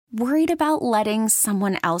Worried about letting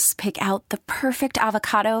someone else pick out the perfect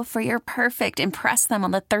avocado for your perfect impress them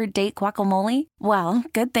on the third date guacamole? Well,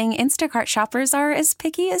 good thing Instacart shoppers are as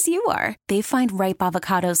picky as you are. They find ripe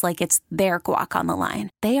avocados like it's their guac on the line.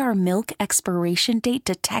 They are milk expiration date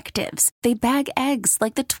detectives. They bag eggs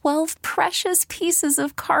like the 12 precious pieces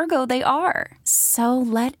of cargo they are. So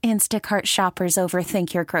let Instacart shoppers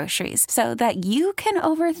overthink your groceries so that you can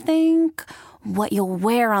overthink what you'll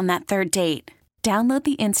wear on that third date. Download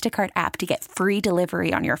the Instacart app to get free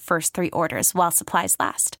delivery on your first 3 orders while supplies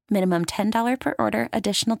last. Minimum $10 per order.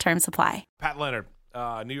 Additional terms apply. Pat Leonard,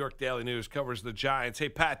 New York Daily News, covers the Giants. Hey,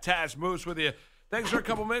 Pat, Taz Moose with you. Thanks for a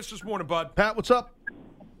couple minutes this morning, bud. Pat, what's up?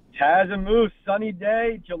 Taz and Moose, sunny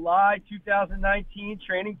day, July 2019,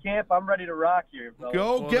 training camp. I'm ready to rock here, fellas.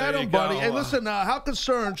 Go get him, buddy. Hey, listen, how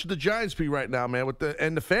concerned should the Giants be right now, man,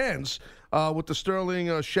 and the fans with the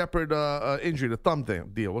Sterling Shepard injury, the thumb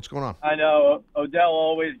deal? What's going on? I know. Odell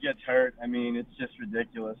always gets hurt. I mean, it's just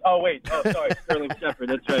ridiculous. Sorry, Sterling Shepard.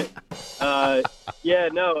 That's right.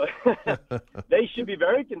 They should be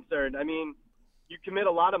very concerned. I mean, you commit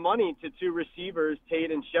a lot of money to 2 receivers,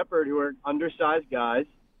 Tate and Shepard, who are undersized guys.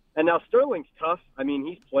 And now Sterling's tough. I mean,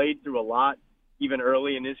 he's played through a lot, even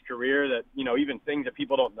early in his career, that, even things that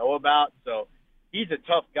people don't know about. So he's a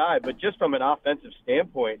tough guy. But just from an offensive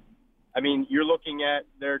standpoint, I mean, you're looking at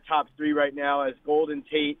their top 3 right now as Golden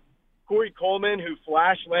Tate, Corey Coleman, who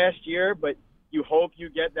flashed last year, but you hope you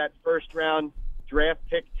get that first-round draft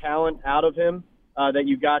pick talent out of him that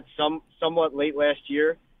you got somewhat late last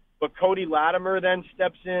year. But Cody Latimer then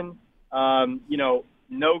steps in,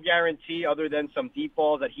 no guarantee other than some deep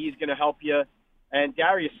balls that he's going to help you. And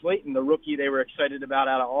Darius Slayton, the rookie they were excited about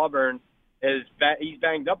out of Auburn, he's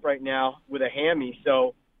banged up right now with a hammy.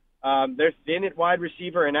 So they're thin at wide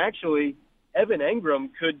receiver. And actually, Evan Engram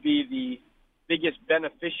could be the biggest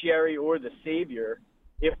beneficiary or the savior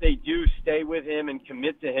if they do stay with him and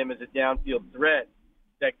commit to him as a downfield threat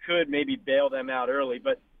that could maybe bail them out early.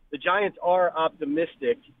 But the Giants are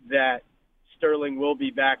optimistic that Sterling will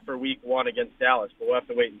be back for week 1 against Dallas, but we'll have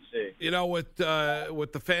to wait and see.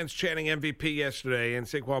 With the fans chanting MVP yesterday, and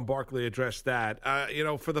Saquon Barkley addressed that,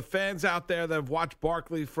 for the fans out there that have watched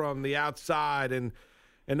Barkley from the outside and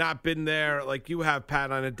not been there like you have,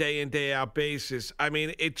 Pat, on a day-in, day-out basis, I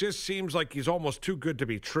mean, it just seems like he's almost too good to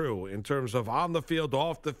be true in terms of on the field,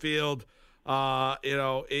 off the field.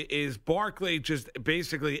 Is Barkley just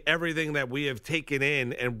basically everything that we have taken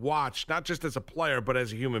in and watched, not just as a player, but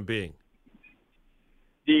as a human being?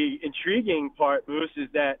 The intriguing part, Moose, is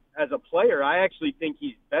that as a player, I actually think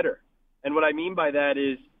he's better. And what I mean by that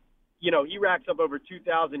is, he racked up over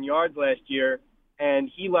 2,000 yards last year,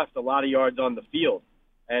 and he left a lot of yards on the field.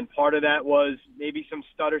 And part of that was maybe some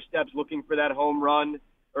stutter steps looking for that home run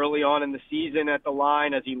early on in the season at the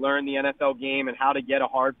line as he learned the NFL game and how to get a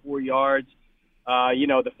hard 4 yards.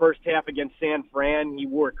 The first half against San Fran, he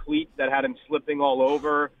wore cleats that had him slipping all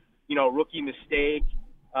over, rookie mistake.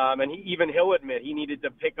 And he'll admit he needed to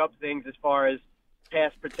pick up things as far as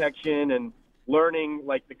pass protection and learning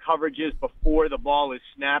like the coverages before the ball is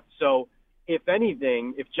snapped. So if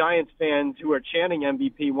anything, if Giants fans who are chanting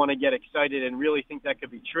MVP want to get excited and really think that could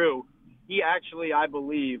be true, he actually, I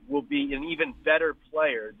believe, will be an even better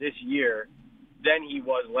player this year than he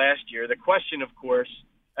was last year. The question, of course,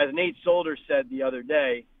 as Nate Solder said the other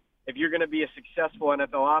day, if you're going to be a successful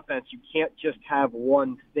NFL offense, you can't just have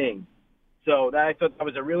one thing. So I thought that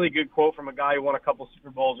was a really good quote from a guy who won a couple Super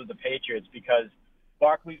Bowls with the Patriots, because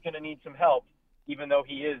Barkley's going to need some help, even though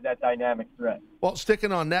he is that dynamic threat. Well,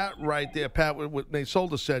 sticking on that right there, Pat, what Nate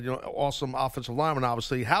Solder said, awesome offensive lineman,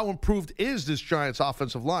 obviously. How improved is this Giants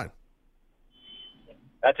offensive line?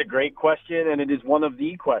 That's a great question, and it is one of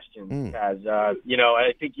the questions.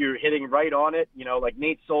 I think you're hitting right on it. Like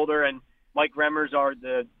Nate Solder and Mike Remmers are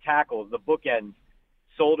the tackles, the bookends.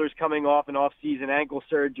 Solder's coming off an off-season ankle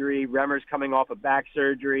surgery. Remmers coming off a back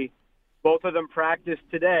surgery. Both of them practiced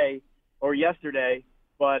today or yesterday,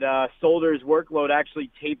 but Solder's workload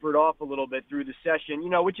actually tapered off a little bit through the session,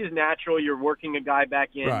 which is natural. You're working a guy back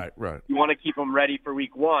in. Right. You want to keep him ready for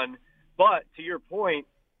week 1. But to your point,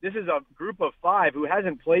 this is a group of 5 who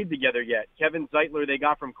hasn't played together yet. Kevin Zeitler they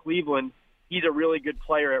got from Cleveland. He's a really good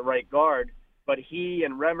player at right guard. But he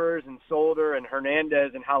and Remmers and Solder and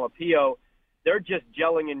Hernandez and Jalapeno, they're just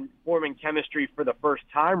gelling and forming chemistry for the first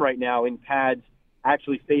time right now in pads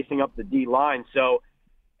actually facing up the D-line. So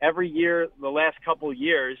every year, the last couple of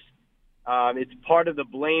years, it's part of the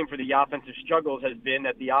blame for the offensive struggles has been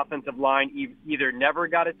that the offensive line either never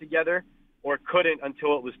got it together or couldn't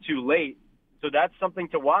until it was too late. So that's something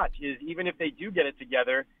to watch, is even if they do get it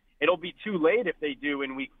together, it'll be too late if they do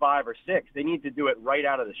in week 5 or 6. They need to do it right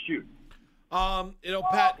out of the chute.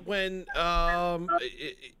 Pat, when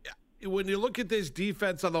you look at this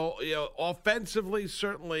defense on the offensively,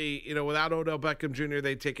 certainly, without Odell Beckham Jr.,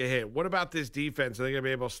 they take a hit. What about this defense? Are they going to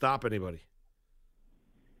be able to stop anybody?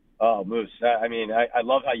 Oh, Moose. I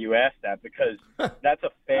love how you asked that because that's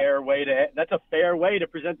a fair way to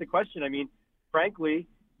present the question. I mean, frankly,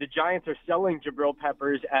 the Giants are selling Jabril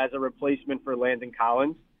Peppers as a replacement for Landon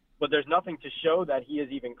Collins, but there's nothing to show that he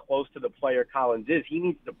is even close to the player Collins is. He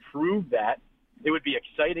needs to prove that. It would be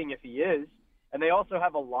exciting if he is. And they also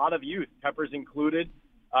have a lot of youth, Peppers included.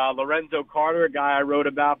 Lorenzo Carter, a guy I wrote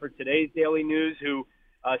about for today's Daily News, who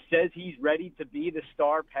says he's ready to be the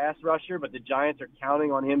star pass rusher, but the Giants are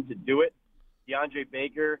counting on him to do it. DeAndre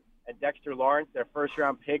Baker and Dexter Lawrence, their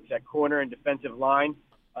first-round picks at corner and defensive line.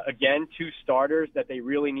 Again, two starters that they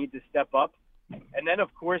really need to step up. And then,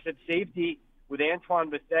 of course, at safety with Antoine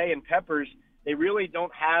Bethea and Peppers, they really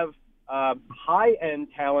don't have high-end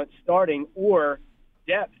talent starting or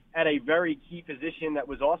depth at a very key position that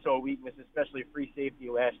was also a weakness, especially free safety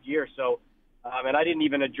last year. So, and I didn't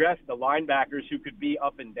even address the linebackers who could be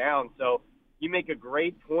up and down. So you make a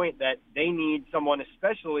great point that they need someone,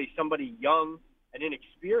 especially somebody young and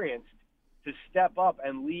inexperienced, to step up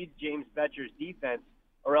and lead James Betcher's defense,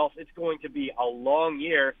 or else it's going to be a long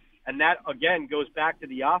year. And that, again, goes back to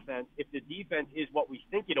the offense. If the defense is what we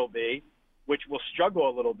think it'll be, which will struggle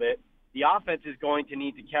a little bit, the offense is going to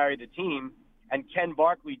need to carry the team, and Ken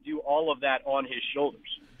Barkley do all of that on his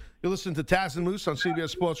shoulders. You're listening to Taz and Moose on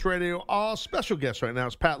CBS Sports Radio. Our special guest right now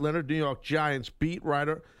is Pat Leonard, New York Giants beat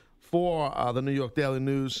writer for the New York Daily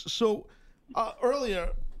News. So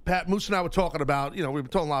earlier, Pat, Moose and I were talking about, we've been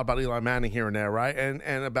talking a lot about Eli Manning here and there, right?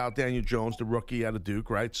 And about Daniel Jones, the rookie out of Duke,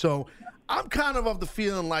 right? So I'm kind of the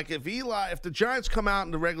feeling like if the Giants come out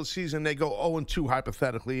in the regular season, they go 0-2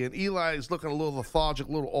 hypothetically, and Eli is looking a little lethargic,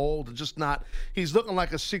 a little old, and just not, he's looking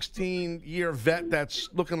like a 16-year vet that's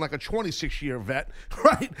looking like a 26-year vet,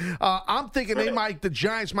 right? I'm thinking the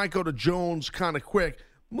Giants might go to Jones kind of quick.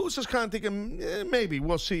 Moose is kind of thinking, maybe.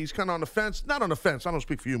 We'll see. He's kind of on the fence. Not on the fence. I don't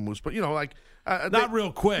speak for you, Moose, but, not real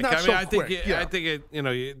quick. Not so quick. I think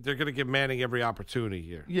they're going to give Manning every opportunity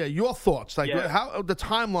here. Yeah, your thoughts. How the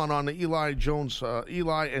timeline on the Eli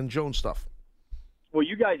and Jones stuff. Well,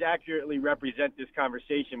 you guys accurately represent this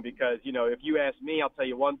conversation because, if you ask me, I'll tell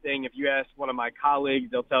you one thing. If you ask one of my colleagues,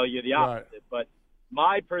 they'll tell you the opposite. Right. But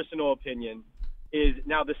my personal opinion is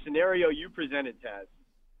now the scenario you presented, Taz.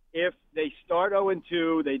 If they start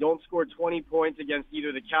 0-2, they don't score 20 points against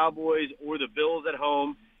either the Cowboys or the Bills at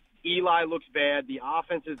home, Eli looks bad, the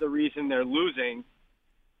offense is the reason they're losing,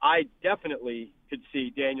 I definitely could see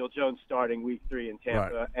Daniel Jones starting week 3 in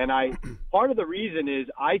Tampa. Right. And part of the reason is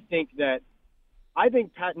I think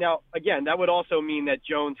Pat, now, again, that would also mean that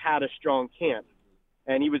Jones had a strong camp,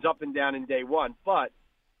 and he was up and down in day one. But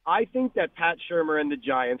I think that Pat Shurmur and the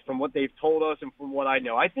Giants, from what they've told us and from what I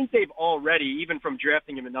know, I think they've already, even from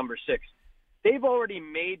drafting him at number 6, they've already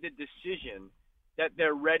made the decision that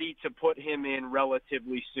they're ready to put him in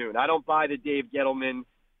relatively soon. I don't buy the Dave Gettleman,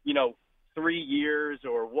 3 years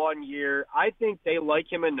or 1 year. I think they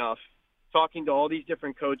like him enough, talking to all these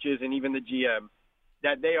different coaches and even the GM,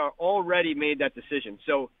 that they are already made that decision.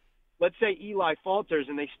 So let's say Eli falters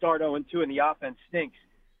and they start 0-2 and the offense stinks.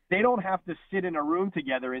 They don't have to sit in a room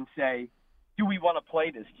together and say, do we want to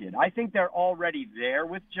play this kid? I think they're already there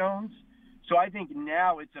with Jones. So I think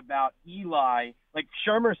now it's about Eli. Like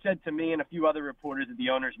Shurmur said to me and a few other reporters at the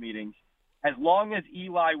owners' meetings, as long as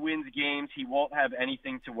Eli wins games, he won't have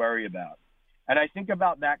anything to worry about. And I think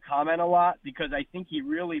about that comment a lot because I think he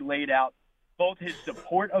really laid out both his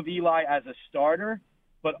support of Eli as a starter,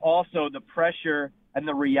 but also the pressure and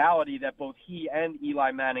the reality that both he and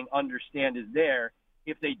Eli Manning understand is there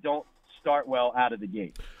if they don't start well out of the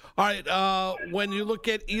gate. All right, when you look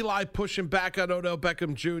at Eli pushing back on Odell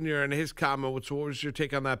Beckham Jr. and his comment, what was your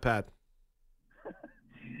take on that, Pat?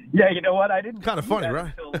 Yeah, you know what? I didn't kind of funny,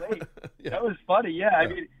 right? Until late. Yeah. That was funny, yeah. I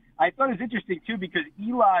mean, I thought it was interesting, too, because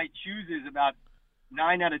Eli chooses about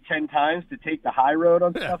 9 out of 10 times to take the high road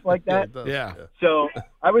on stuff like that. Yeah. So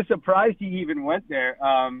I was surprised he even went there.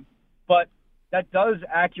 But that does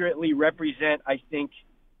accurately represent, I think,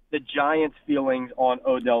 the Giants' feelings on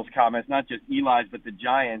Odell's comments, not just Eli's, but the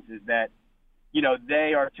Giants, is that,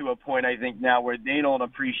 they are to a point, I think, now where they don't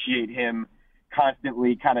appreciate him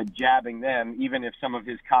constantly kind of jabbing them, even if some of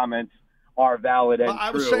his comments are valid and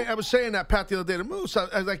true. I was saying that, Pat, the other day to Moose. I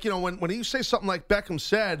was like, when you say something like Beckham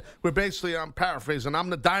said, where basically, I'm paraphrasing, I'm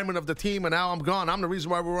the diamond of the team and now I'm gone. I'm the reason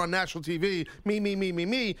why we're on national TV.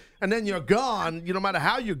 Me. And then you're gone. No matter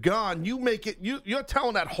how you're gone, you make it. You're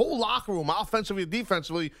telling that whole locker room, offensively,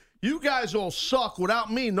 defensively, you guys all suck. Without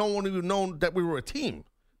me, no one even known that we were a team.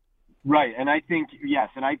 Right, and I think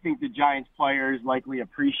the Giants players likely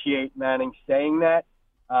appreciate Manning saying that.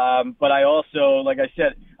 But I also, like I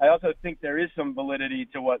said, I also think there is some validity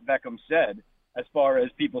to what Beckham said as far as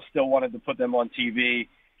people still wanted to put them on TV,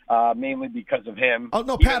 mainly because of him. Oh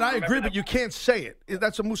no, Pat, I agree, but you can't say it.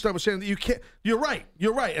 That's what Moose and I was saying. That you can't. You're right.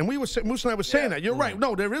 And Moose and I was saying that. You're right.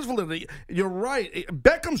 No, there is validity. You're right.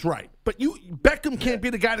 Beckham's right, but Beckham can't be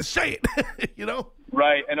the guy to say it. You know.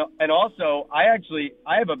 Right, and also I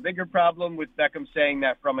have a bigger problem with Beckham saying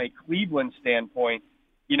that from a Cleveland standpoint.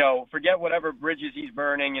 You know, forget whatever bridges he's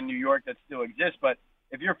burning in New York that still exist, but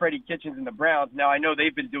if you're Freddie Kitchens and the Browns, now I know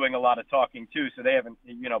they've been doing a lot of talking too, so they haven't,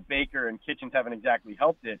 Baker and Kitchens haven't exactly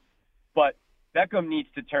helped it, but Beckham needs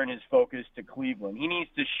to turn his focus to Cleveland. He needs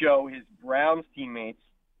to show his Browns teammates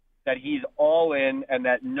that he's all in and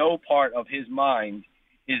that no part of his mind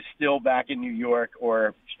is still back in New York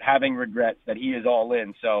or having regrets, that he is all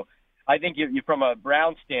in. So I think from a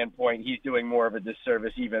Browns standpoint, he's doing more of a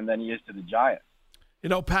disservice even than he is to the Giants. You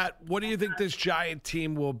know, Pat, what do you think this Giant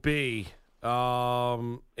team will be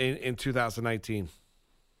in 2019?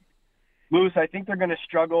 Moose, I think they're going to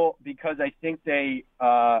struggle because I think they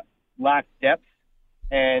lack depth.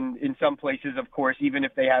 And in some places, of course, even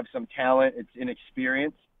if they have some talent, it's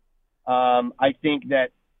inexperience. I think that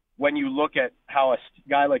when you look at how a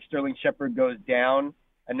guy like Sterling Shepard goes down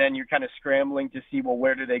and then you're kind of scrambling to see, well,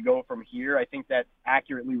 where do they go from here? I think that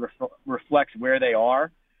accurately reflects where they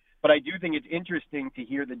are. But I do think it's interesting to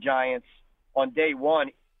hear the Giants on day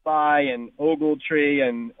one, and Ogletree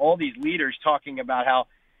and all these leaders talking about how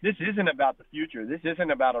this isn't about the future. This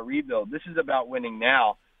isn't about a rebuild. This is about winning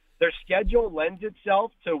now. Their schedule lends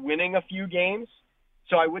itself to winning a few games,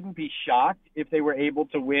 so I wouldn't be shocked if they were able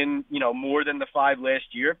to win, more than the 5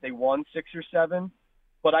 last year, if they won 6 or 7.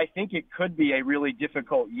 But I think it could be a really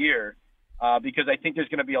difficult year because I think there's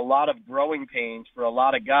going to be a lot of growing pains for a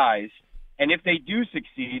lot of guys. And if they do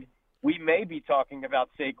succeed, we may be talking about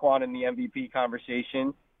Saquon in the MVP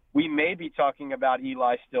conversation. We may be talking about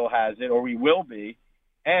Eli still has it, or we will be.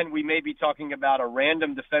 And we may be talking about a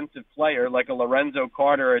random defensive player like a Lorenzo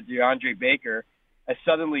Carter or DeAndre Baker as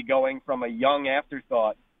suddenly going from a young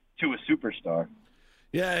afterthought to a superstar.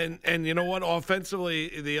 Yeah, and you know what?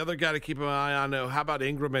 Offensively, the other guy to keep an eye on, how about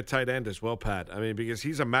Ingram at tight end as well, Pat? I mean, because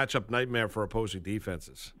he's a matchup nightmare for opposing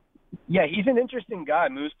defenses. Yeah, he's an interesting guy,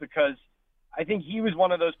 Moose, because I think he was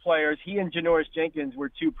one of those players. He and Janoris Jenkins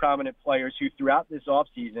were 2 prominent players who throughout this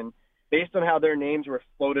offseason, based on how their names were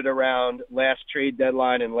floated around last trade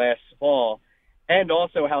deadline and last fall, and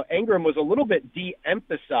also how Ingram was a little bit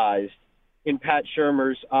de-emphasized in Pat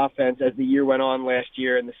Shurmur's offense as the year went on last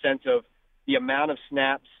year in the sense of the amount of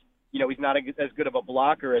snaps. He's not as good of a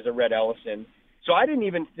blocker as a Red Ellison. So I didn't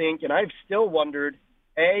even think, and I've still wondered,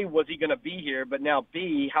 A, was he going to be here? But now,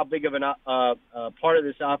 B, how big of a part of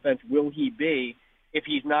this offense will he be if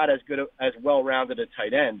he's not as good, as well-rounded a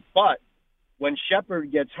tight end? But when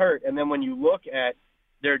Shepard gets hurt, and then when you look at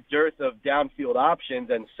their dearth of downfield options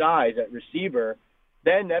and size at receiver,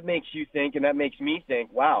 then that makes you think, and that makes me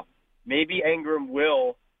think, wow, maybe Ingram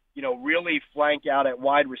will, really flank out at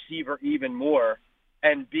wide receiver even more,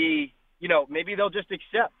 and be, maybe they'll just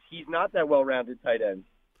accept he's not that well-rounded tight end.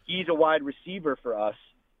 He's a wide receiver for us.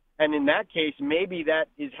 And in that case, maybe that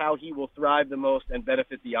is how he will thrive the most and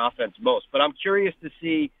benefit the offense most. But I'm curious to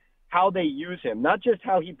see how they use him, not just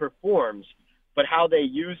how he performs, but how they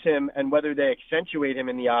use him and whether they accentuate him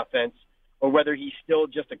in the offense or whether he's still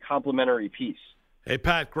just a complementary piece. Hey,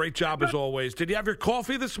 Pat, great job as always. Did you have your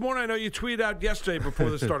coffee this morning? I know you tweeted out yesterday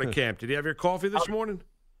before the start of camp. Did you have your coffee this morning?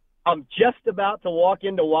 I'm just about to walk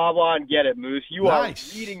into Wawa and get it, Moose. You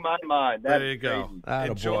Nice. are reading my mind. There you go.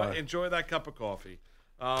 Attaboy. Enjoy that cup of coffee.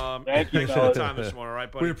 Thank you, Thanks for the time this morning, all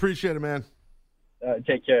right, buddy? We appreciate it, man.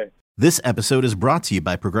 Take care. This episode is brought to you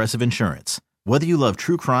by Progressive Insurance. Whether you love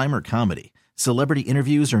true crime or comedy, celebrity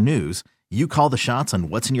interviews or news, you call the shots on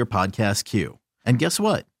what's in your podcast queue. And guess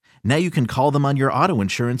what? Now you can call them on your auto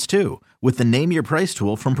insurance too with the Name Your Price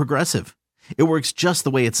tool from Progressive. It works just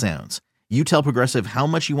the way it sounds. You tell Progressive how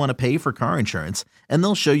much you want to pay for car insurance, and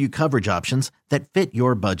they'll show you coverage options that fit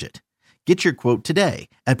your budget. Get your quote today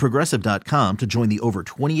at Progressive.com to join the over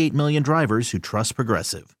 28 million drivers who trust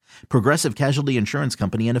Progressive. Progressive Casualty Insurance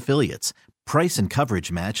Company and Affiliates. Price and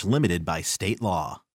coverage match limited by state law.